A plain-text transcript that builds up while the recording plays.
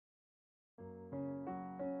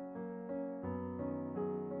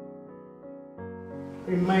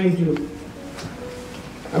remind you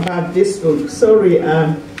about this book. Sorry,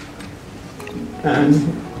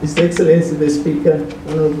 His Excellency the Speaker,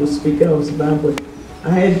 Honorable Speaker of Zimbabwe, I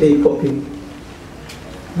had the copy.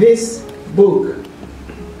 This book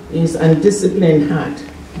is Undisciplined Heart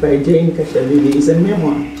by Jane Katjavivi. It's a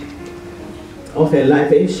memoir of her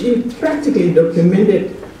life, and she practically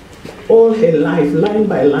documented all her life, line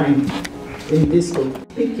by line, in this book,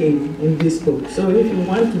 speaking in this book. So if you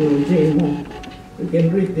want to know Jane more, you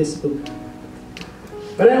can read this book.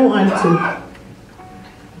 But I want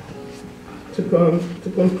to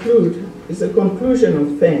conclude. It's a conclusion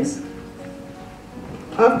of thanks.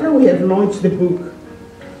 After we have launched the book,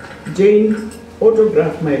 Jane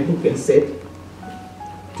autographed my book and said,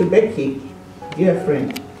 "To Becky, dear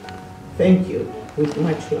friend, thank you with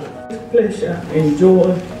much love. Pleasure and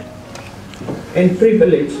joy and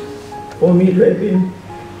privilege for me to have been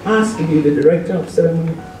asked to be the director of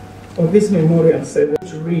ceremony of this memorial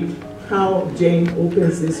service, to read how Jane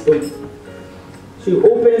opens this book. She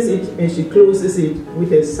opens it and she closes it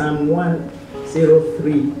with a Psalm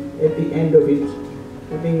 103 at the end of it,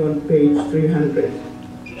 I think on page 300.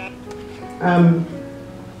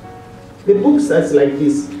 The book starts like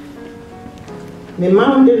this: "The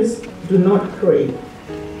mountains do not pray.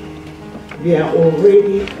 They are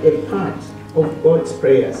already a part of God's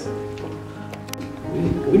prayers."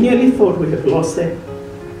 We nearly thought we had lost her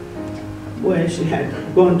when she had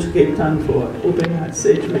gone to Cape Town for open heart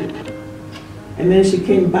surgery. And then she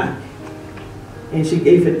came back and she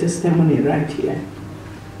gave a testimony right here.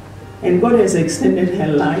 And God has extended her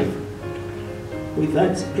life with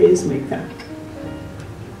that pacemaker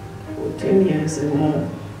for 10 years and more.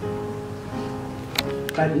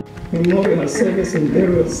 But memorial service and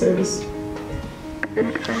burial service,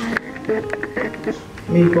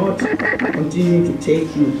 may God continue to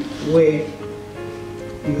take you where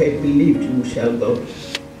you had believed you shall go.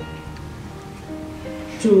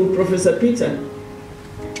 To Professor Peter,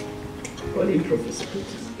 call him Professor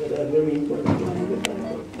Peter, that are very important line in the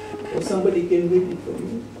Bible. Or somebody can read it for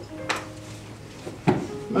me.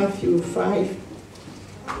 Matthew 5.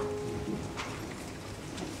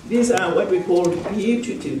 These are what we call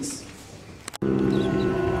beatitudes.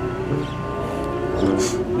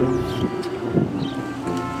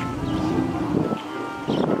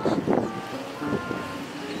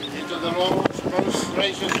 Into the Lord's most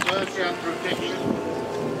gracious mercy and protection,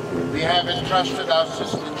 we have entrusted our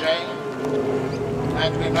sister Jane,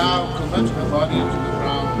 and we now commit her body to the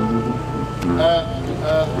ground, earth to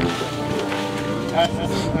earth,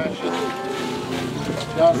 ashes to ashes,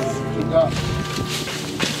 dust to dust,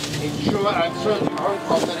 in sure and certain hope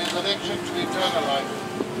of the resurrection to eternal life.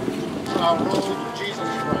 Our Lord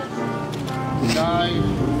Jesus Christ, who died,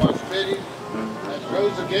 who was buried, and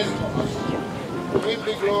rose again for us. To him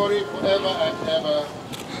be glory forever and ever.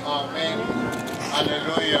 Amen.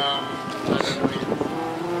 Hallelujah. Hallelujah.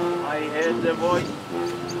 I heard the voice.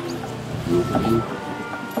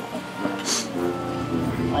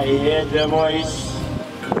 I heard the voice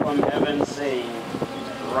from heaven saying,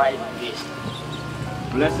 "Write this.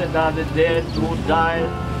 Blessed are the dead who died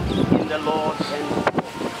in the Lord, and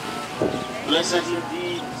blessed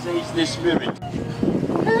indeed, says the Spirit."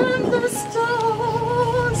 And the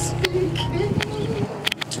stars begin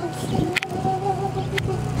to fall.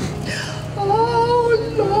 Oh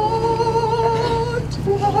Lord,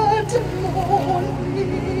 what a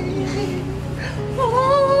morning!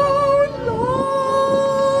 Oh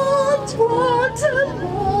Lord, what a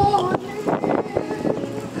morning!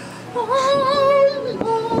 Oh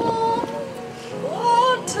Lord,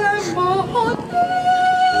 what a morning!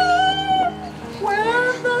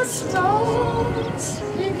 When the stars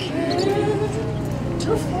begin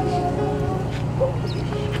to fall,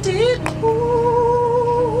 did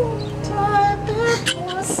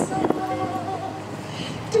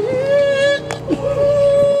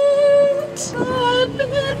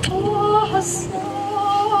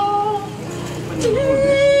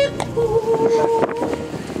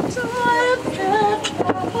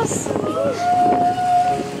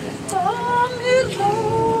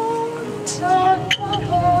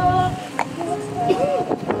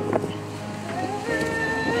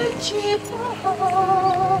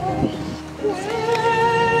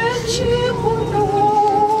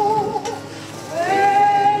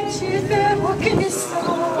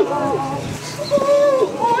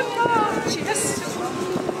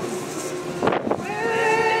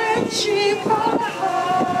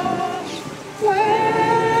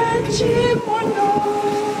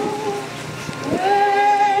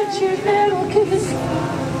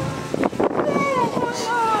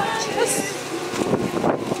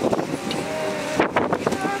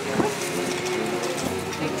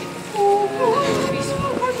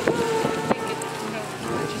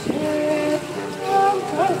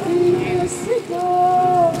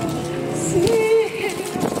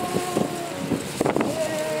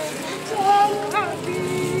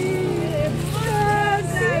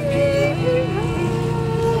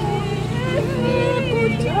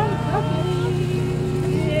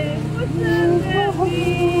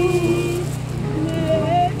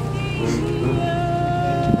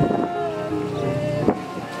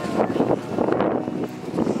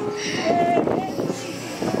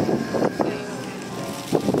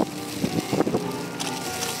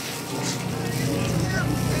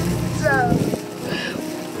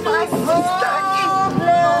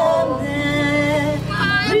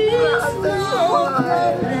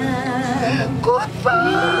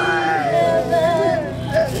far.